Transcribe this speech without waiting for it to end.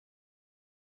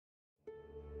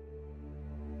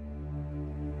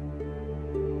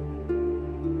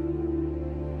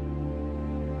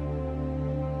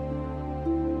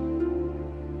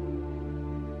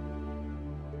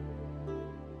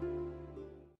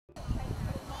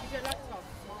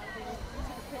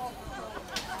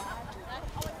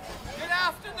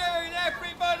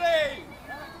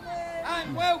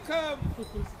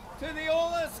to the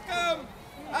Awliscombe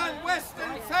and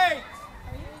Weston fete.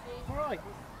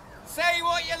 Say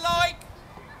what you like,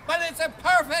 but it's a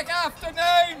perfect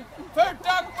afternoon for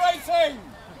duck racing.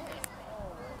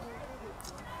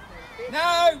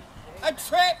 Now, a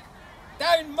trip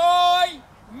down my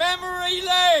memory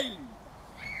lane.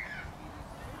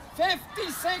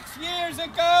 56 years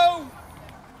ago,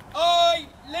 I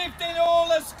lived in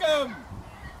Awliscombe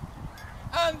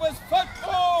and was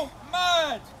football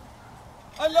mad,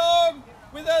 along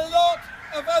with a lot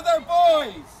of other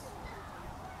boys.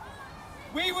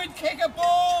 We would kick a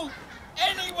ball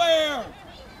anywhere,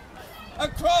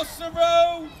 across the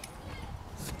road,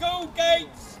 school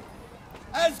gates,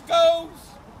 as goes,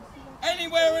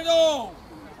 anywhere at all.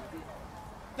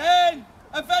 Then,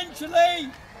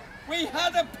 eventually, we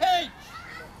had a pitch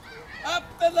up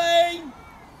the lane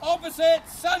opposite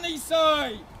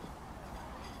Sunnyside.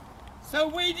 So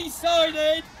we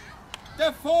decided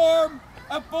to form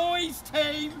a boys'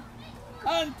 team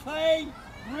and play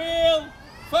real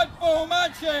football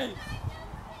matches.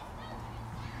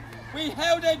 We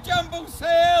held a jumble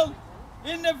sale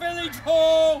in the village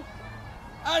hall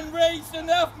and raised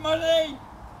enough money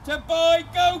to buy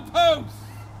goalposts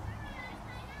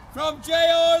from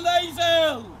J.R.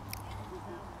 Lazel.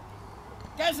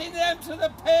 Getting them to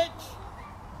the pitch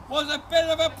was a bit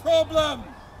of a problem,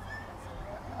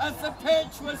 as the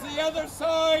pitch was the other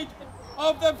side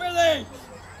of the village.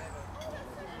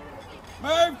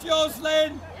 Merv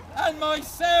Joslin and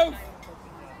myself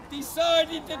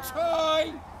decided to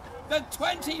try the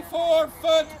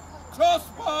 24-foot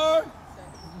crossbar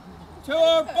to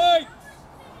our bikes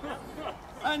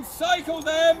and cycle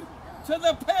them to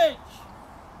the pitch.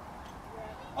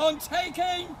 On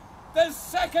taking the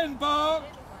second bar,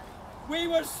 we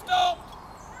were stopped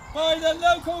by the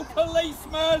local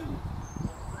policeman,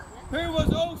 who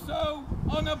was also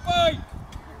on a bike.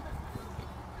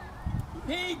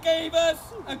 He gave us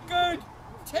a good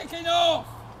ticking off,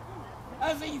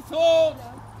 as he thought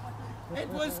it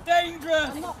was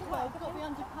dangerous.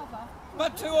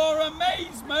 But to our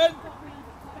amazement,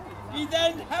 he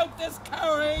then helped us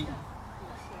carry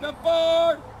the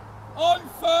bar on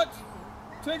foot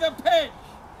to the pitch.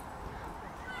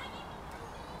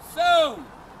 So,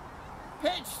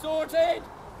 pitch sorted,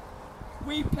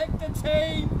 we picked a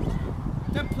team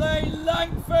to play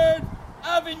Langford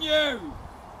Avenue.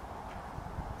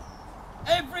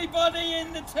 Everybody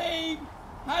in the team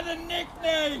had a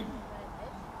nickname.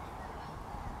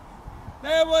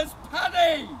 There was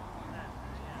Paddy,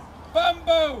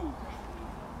 Bumbo,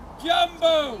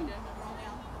 Jumbo,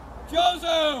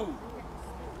 Jozzo,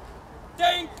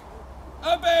 Dink,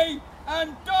 Ubby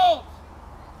and Dot,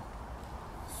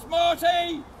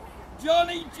 Smarty,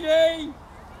 Johnny G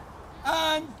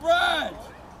and Brad.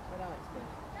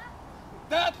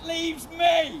 That leaves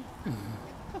me.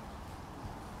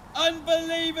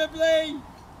 Unbelievably,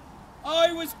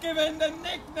 I was given the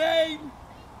nickname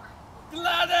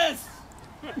Gladys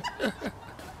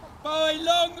by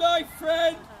long life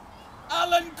friend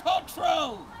Alan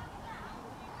Cottrell.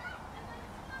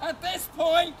 At this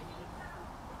point,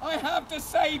 I have to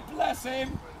say bless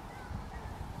him.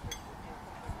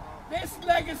 This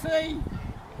legacy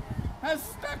has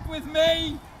stuck with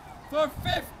me for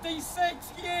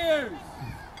 56 years,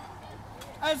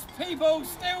 as people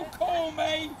still call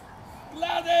me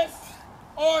Gladys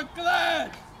or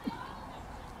Glad.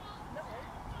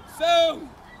 So,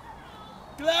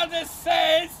 Gladys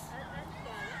says,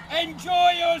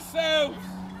 enjoy yourselves,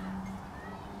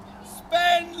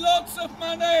 spend lots of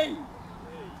money,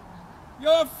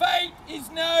 your fate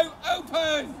is now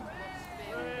open.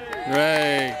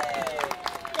 Right.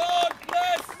 God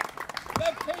bless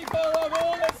the people of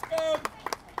Awliscombe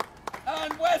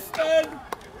and Weston,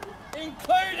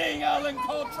 including Alan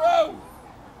Cottrell,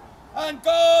 and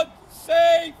God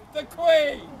save the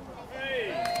Queen.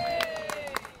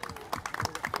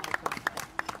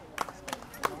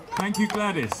 Thank you,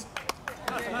 Gladys.